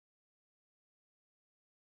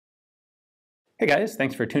Hey guys,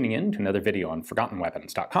 thanks for tuning in to another video on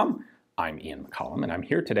ForgottenWeapons.com. I'm Ian McCollum, and I'm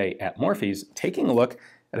here today at Morphy's taking a look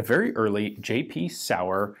at a very early JP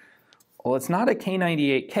Sauer. Well, it's not a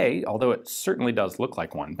K98k, although it certainly does look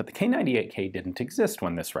like one, but the K98k didn't exist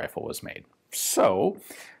when this rifle was made. So,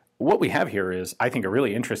 what we have here is, I think, a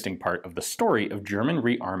really interesting part of the story of German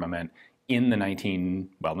rearmament in the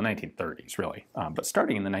 1930s, really, but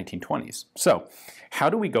starting in the 1920s. So, how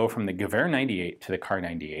do we go from the Gewehr 98 to the Kar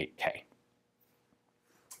 98k?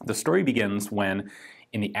 The story begins when,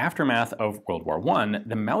 in the aftermath of World War I,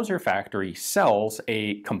 the Mauser factory sells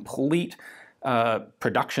a complete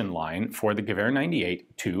production line for the Gewehr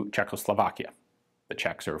 98 to Czechoslovakia. The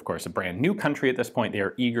Czechs are, of course, a brand new country at this point. They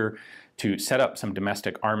are eager to set up some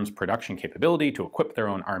domestic arms production capability, to equip their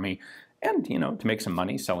own army, and, to make some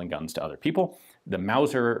money selling guns to other people. The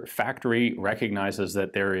Mauser factory recognizes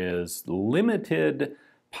that there is limited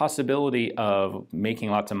possibility of making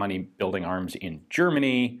lots of money building arms in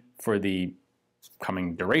Germany for the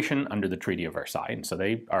coming duration under the Treaty of Versailles. And so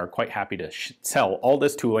they are quite happy to sell all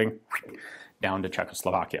this tooling down to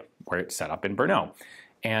Czechoslovakia, where it's set up in Brno.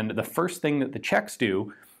 And the first thing that the Czechs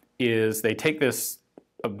do is they take this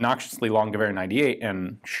obnoxiously long Gewehr 98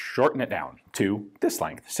 and shorten it down to this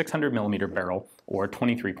length, 600mm barrel, or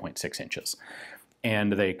 23.6 inches.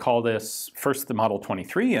 And they call this first the Model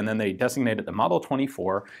 23, and then they designate it the Model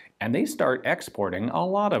 24, and they start exporting a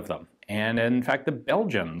lot of them. And in fact, the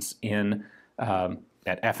Belgians at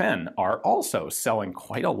FN are also selling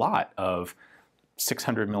quite a lot of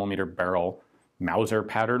 600mm barrel Mauser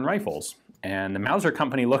pattern rifles. And the Mauser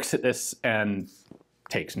company looks at this and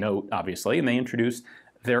takes note, obviously, and they introduce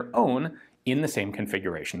their own in the same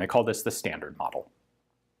configuration. They call this the standard model.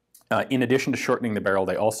 In addition to shortening the barrel,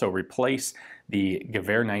 they also replace the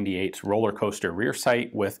Gewehr 98's roller coaster rear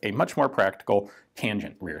sight with a much more practical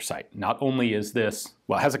tangent rear sight. Not only is this,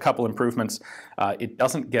 well, it has a couple improvements. It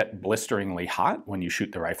doesn't get blisteringly hot when you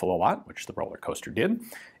shoot the rifle a lot, which the roller coaster did.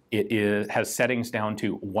 It has settings down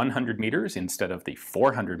to 100 meters instead of the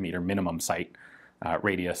 400 meter minimum sight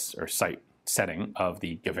radius or sight setting of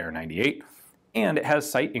the Gewehr 98. And it has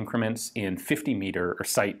sight increments in 50-meter, or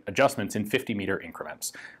sight adjustments in 50-meter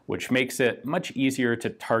increments, which makes it much easier to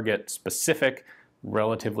target specific,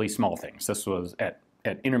 relatively small things. This was at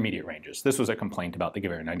intermediate ranges. This was a complaint about the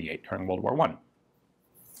Gewehr 98 during World War I.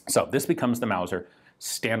 So this becomes the Mauser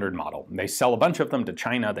standard model. They sell a bunch of them to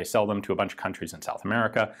China. They sell them to a bunch of countries in South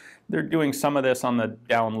America. They're doing some of this on the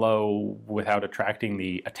down low without attracting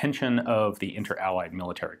the attention of the Inter-Allied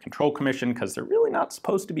Military Control Commission, because they're really not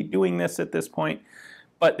supposed to be doing this at this point.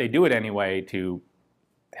 But they do it anyway to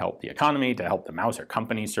help the economy, to help the Mauser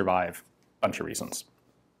company survive, a bunch of reasons.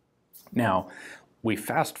 Now, we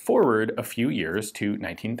fast forward a few years to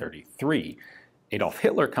 1933. Adolf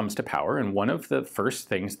Hitler comes to power, and one of the first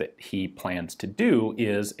things that he plans to do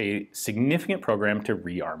is a significant program to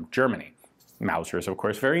rearm Germany. Mauser is, of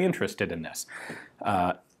course, very interested in this.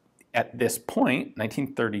 At this point,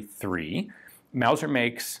 1933, Mauser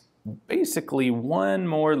makes basically one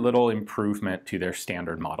more little improvement to their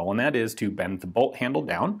standard model, and that is to bend the bolt handle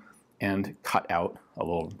down and cut out a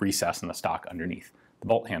little recess in the stock underneath the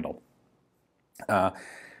bolt handle.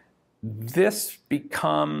 This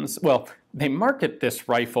becomes, well, they market this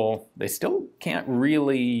rifle. They still can't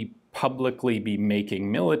really publicly be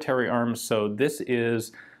making military arms, so this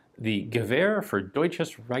is the Gewehr for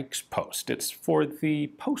Deutsches Reichspost. It's for the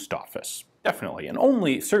post office, definitely, and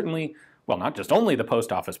only, certainly, well, not just only the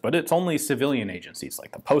post office, but it's only civilian agencies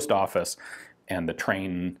like the post office and the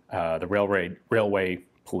train, the railway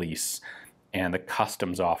police, and the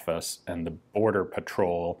customs office and the border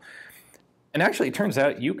patrol. And actually, it turns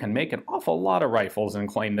out you can make an awful lot of rifles and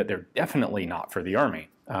claim that they're definitely not for the army.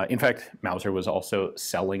 In fact, Mauser was also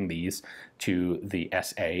selling these to the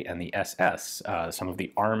SA and the SS, some of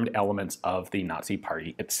the armed elements of the Nazi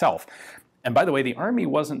Party itself. And by the way, the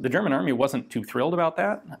German army wasn't too thrilled about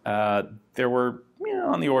that. There were,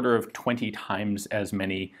 on the order of 20 times as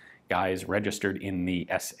many guys registered in the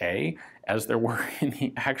SA as there were in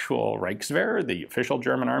the actual Reichswehr, the official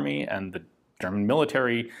German army, and the German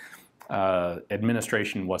military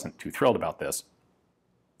administration wasn't too thrilled about this.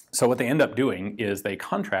 So what they end up doing is they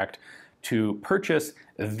contract to purchase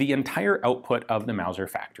the entire output of the Mauser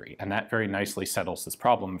factory, and that very nicely settles this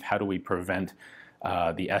problem of how do we prevent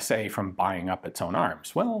the SA from buying up its own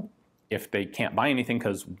arms. Well, if they can't buy anything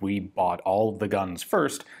because we bought all the guns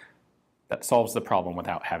first, that solves the problem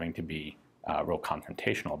without having to be real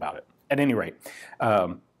confrontational about it. At any rate,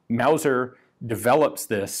 Mauser develops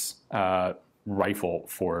this rifle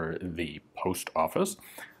for the post office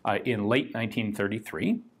in late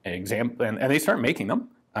 1933, and they start making them.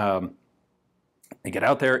 They get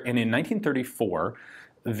out there, and in 1934,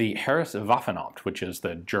 the Heereswaffenamt, which is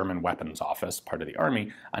the German weapons office, part of the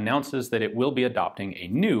army, announces that it will be adopting a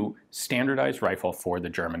new standardized rifle for the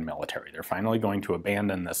German military. They're finally going to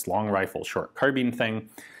abandon this long rifle, short carbine thing.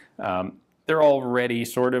 They're already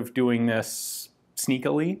sort of doing this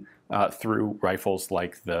sneakily through rifles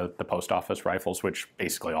like the post office rifles, which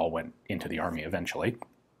basically all went into the army eventually.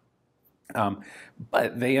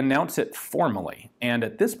 But they announce it formally, and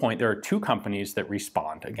at this point there are two companies that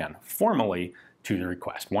respond, again, formally to the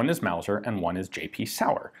request. One is Mauser and one is JP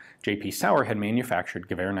Sauer. JP Sauer had manufactured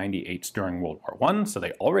Gewehr 98s during World War I, so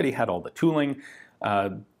they already had all the tooling.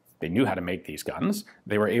 They knew how to make these guns.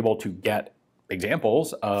 They were able to get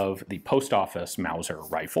examples of the post office Mauser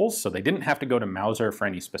rifles, so they didn't have to go to Mauser for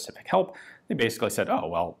any specific help. They basically said, oh,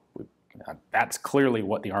 well, that's clearly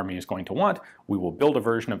what the army is going to want. We will build a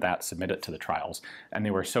version of that, submit it to the trials. And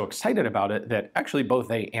they were so excited about it that actually both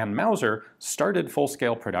they and Mauser started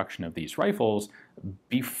full-scale production of these rifles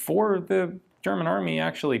before the German army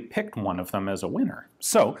actually picked one of them as a winner.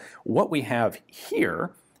 So what we have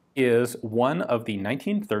here is one of the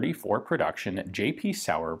 1934 production JP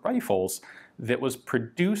Sauer rifles that was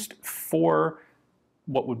produced for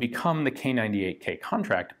what would become the K98k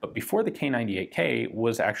contract, but before the K98k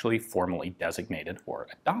was actually formally designated or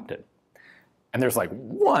adopted. And there's like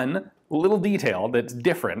one little detail that's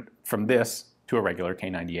different from this to a regular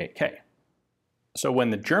K98k. So when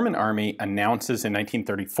the German army announces in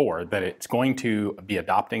 1934 that it's going to be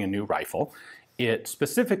adopting a new rifle, it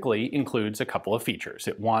specifically includes a couple of features.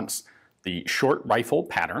 It wants the short rifle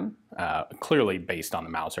pattern, clearly based on the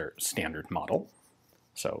Mauser standard model,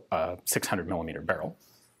 so a 600 millimeter barrel.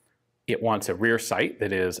 It wants a rear sight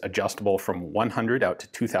that is adjustable from 100 out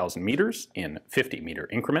to 2,000 meters in 50 meter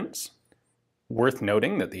increments. Worth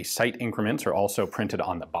noting that the sight increments are also printed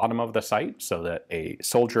on the bottom of the sight so that a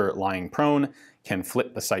soldier lying prone can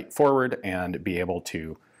flip the sight forward and be able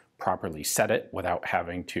to properly set it without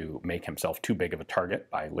having to make himself too big of a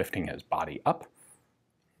target by lifting his body up.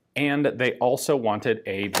 And they also wanted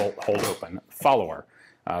a bolt hold open follower.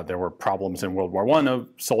 There were problems in World War I of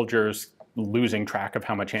soldiers losing track of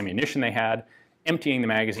how much ammunition they had, emptying the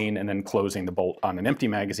magazine, and then closing the bolt on an empty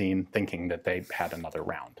magazine, thinking that they had another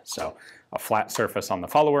round. So a flat surface on the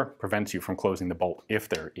follower prevents you from closing the bolt if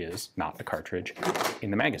there is not a cartridge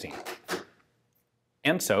in the magazine.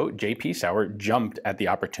 And so JP Sauer jumped at the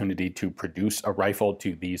opportunity to produce a rifle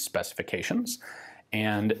to these specifications,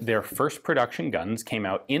 and their first production guns came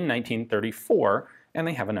out in 1934, and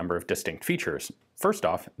they have a number of distinct features. First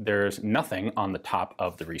off, there's nothing on the top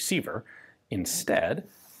of the receiver. Instead,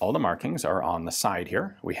 all the markings are on the side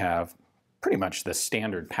here. We have pretty much the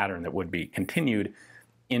standard pattern that would be continued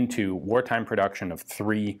into wartime production of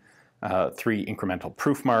three incremental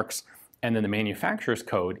proof marks, and then the manufacturer's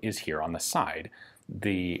code is here on the side.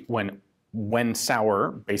 When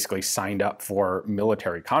Sauer basically signed up for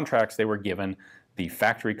military contracts, they were given the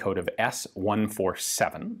factory code of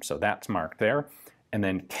S147, so that's marked there, and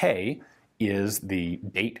then K is the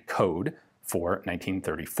date code for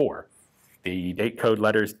 1934. The date code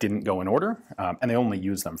letters didn't go in order, and they only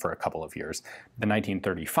used them for a couple of years. The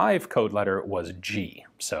 1935 code letter was G,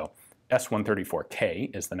 so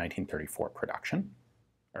S134K is the 1934 production.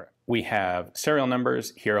 All right. We have serial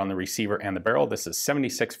numbers here on the receiver and the barrel. This is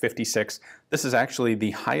 7656. This is actually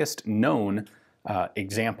the highest known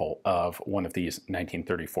example of one of these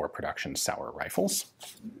 1934 production Sauer rifles.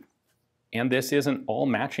 And this is an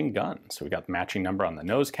all-matching gun. So we got the matching number on the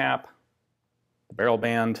nose cap, the barrel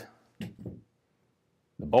band,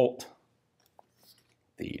 the bolt,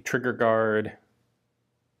 the trigger guard,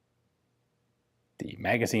 the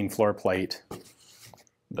magazine floor plate,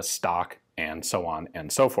 the stock, and so on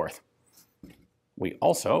and so forth. We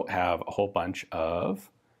also have a whole bunch of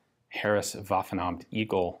Heereswaffenamt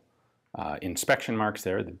Eagle inspection marks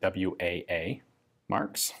there, the WAA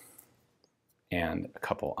marks, and a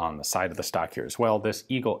couple on the side of the stock here as well. This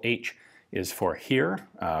Eagle H is for here,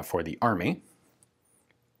 for the Army,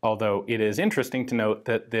 although it is interesting to note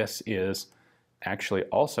that this is actually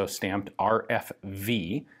also stamped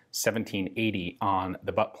RFV 1780 on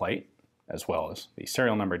the butt plate, as well as the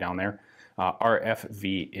serial number down there.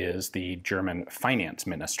 RFV is the German Finance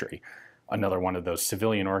Ministry, another one of those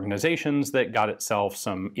civilian organizations that got itself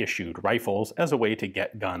some issued rifles as a way to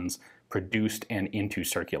get guns produced and into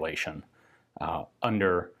circulation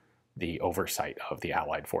under the oversight of the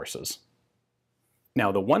Allied forces.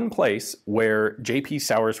 Now, the one place where JP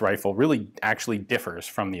Sauer's rifle really actually differs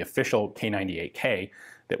from the official K98k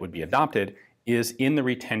that would be adopted is in the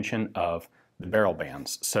retention of the barrel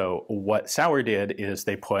bands. So what Sauer did is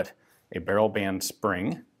they put a barrel band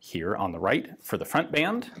spring here on the right for the front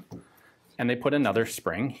band, and they put another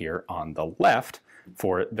spring here on the left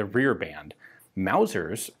for the rear band.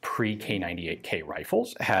 Mauser's Pre-K98k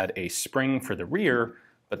rifles had a spring for the rear,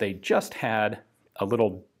 but they just had a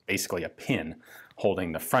little, basically a pin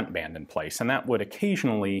holding the front band in place, and that would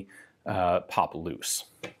occasionally pop loose.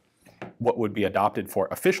 What would be adopted for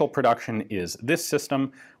official production is this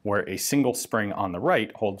system, where a single spring on the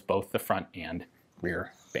right holds both the front and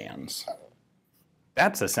rear bands.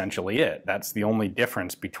 That's essentially it. That's the only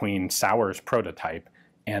difference between Sauer's prototype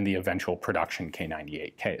and the eventual production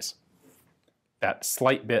K98Ks. That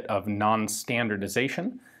slight bit of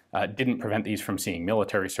non-standardization didn't prevent these from seeing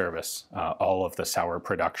military service. All of the Sauer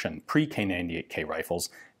production pre-K98K rifles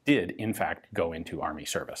did, in fact, go into Army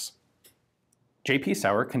service. JP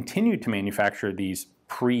Sauer continued to manufacture these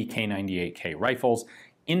pre-K98K rifles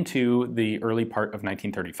into the early part of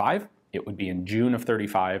 1935. It would be in June of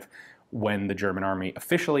 35 when the German Army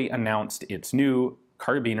officially announced its new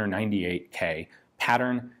Karabiner 98K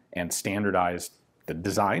pattern and standardized the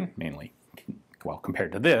design, mainly, well,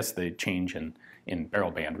 compared to this, the change in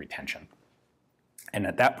barrel band retention. And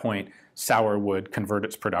at that point, Sauer would convert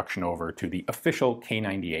its production over to the official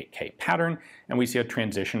K98K pattern, and we see a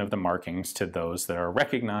transition of the markings to those that are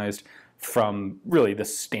recognized from really the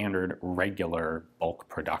standard regular bulk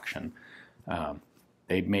production.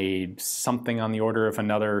 They made something on the order of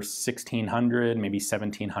another 1,600, maybe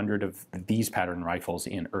 1,700 of these pattern rifles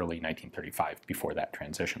in early 1935 before that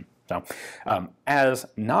transition. So as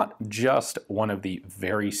not just one of the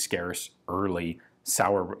very scarce early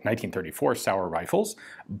Sauer 1934 Sauer rifles,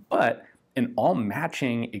 but an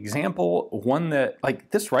all-matching example, one that,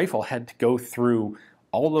 like, this rifle had to go through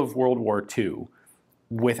all of World War II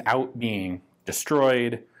without being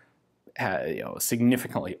destroyed,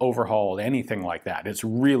 significantly overhauled, anything like that. It's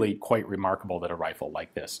really quite remarkable that a rifle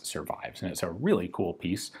like this survives, and it's a really cool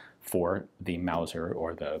piece for the Mauser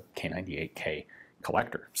or the K98K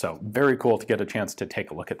collector. So very cool to get a chance to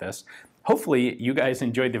take a look at this. Hopefully you guys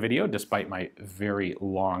enjoyed the video despite my very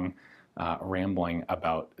long rambling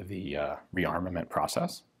about the rearmament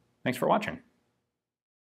process. Thanks for watching.